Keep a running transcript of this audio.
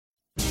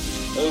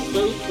a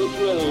fate which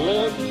will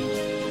live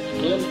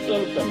in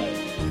infamy.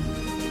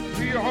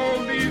 We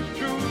hold these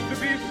truths to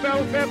be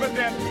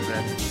self-evident,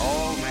 that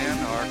all men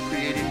are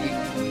created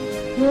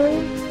equal.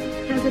 War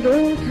has at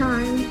all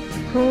times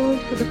called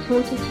for the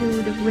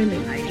fortitude of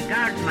women. I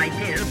regard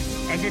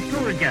myself as a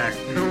soldier,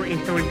 though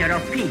a soldier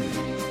of peace.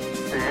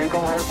 The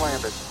Eagle has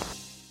landed.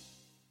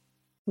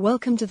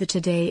 Welcome to the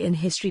Today in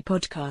History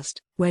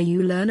podcast, where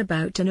you learn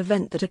about an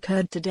event that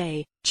occurred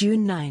today,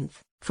 June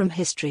 9th, from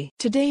history.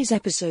 Today's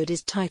episode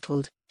is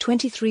titled,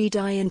 23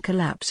 Die in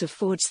Collapse of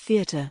Ford's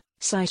Theater,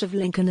 Site of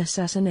Lincoln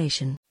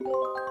Assassination.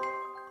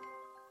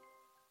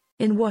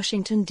 In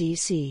Washington,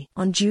 D.C.,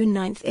 on June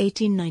 9,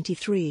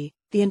 1893,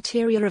 the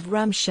interior of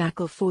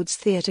ramshackle Ford's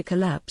Theater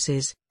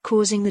collapses,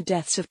 causing the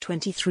deaths of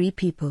 23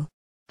 people.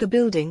 The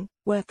building,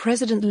 where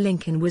President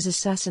Lincoln was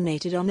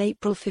assassinated on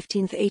April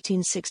 15,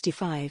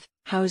 1865,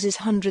 houses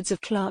hundreds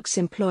of clerks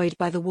employed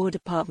by the War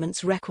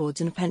Department's Records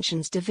and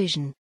Pensions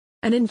Division.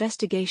 An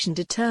investigation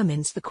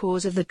determines the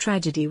cause of the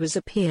tragedy was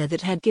a pier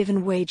that had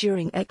given way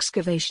during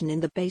excavation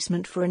in the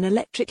basement for an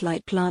electric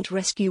light plant.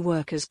 Rescue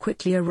workers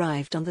quickly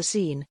arrived on the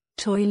scene,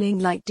 toiling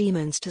like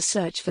demons to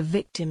search for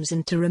victims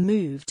and to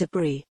remove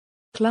debris.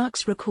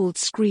 Clerks recalled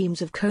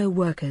screams of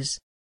co-workers.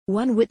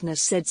 One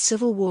witness said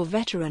Civil War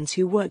veterans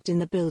who worked in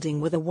the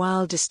building were the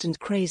wildest and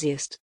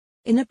craziest.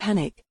 In a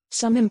panic,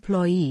 some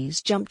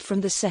employees jumped from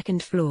the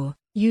second floor,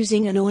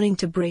 using an awning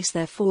to brace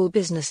their fall.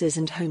 Businesses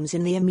and homes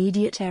in the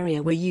immediate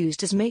area were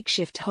used as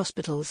makeshift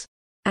hospitals.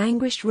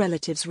 Anguished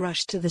relatives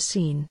rushed to the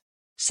scene.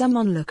 Some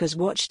onlookers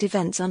watched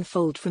events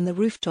unfold from the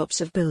rooftops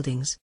of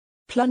buildings.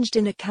 Plunged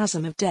in a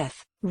chasm of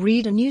death,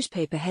 read a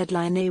newspaper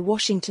headline. A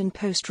Washington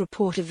Post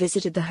reporter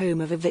visited the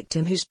home of a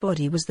victim whose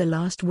body was the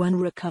last one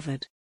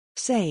recovered.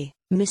 "Say,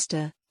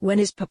 mister, when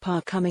is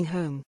Papa coming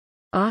home?"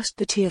 asked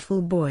the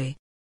tearful boy.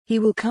 "He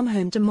will come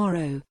home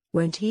tomorrow,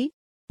 won't he?"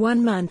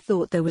 One man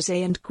thought there was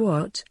a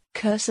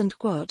curse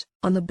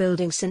on the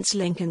building since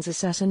Lincoln's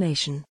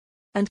assassination.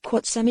 If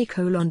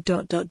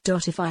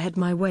I had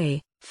my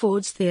way,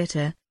 Ford's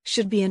Theater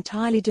should be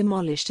entirely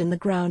demolished and the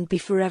ground be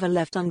forever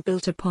left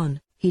unbuilt upon,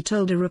 he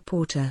told a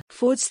reporter.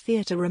 Ford's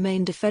Theater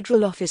remained a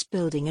federal office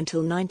building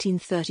until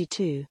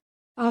 1932.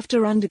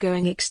 After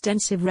undergoing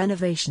extensive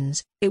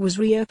renovations, it was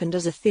reopened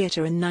as a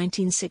theater in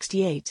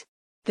 1968.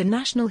 The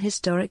National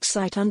Historic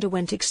Site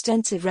underwent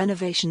extensive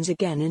renovations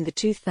again in the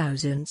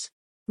 2000s.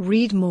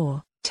 Read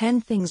more,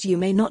 10 Things You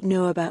May Not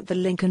Know About the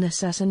Lincoln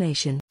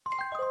Assassination.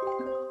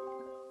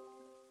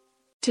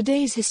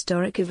 Today's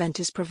historic event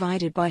is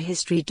provided by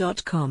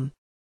History.com.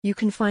 You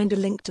can find a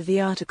link to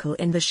the article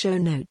in the show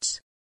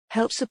notes.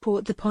 Help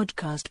support the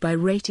podcast by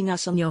rating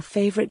us on your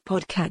favorite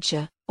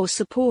podcatcher, or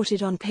support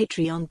it on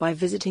Patreon by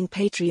visiting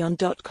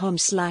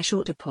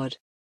patreon.com/autopod.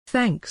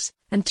 Thanks,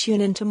 and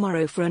tune in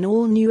tomorrow for an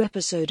all-new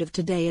episode of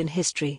Today in History.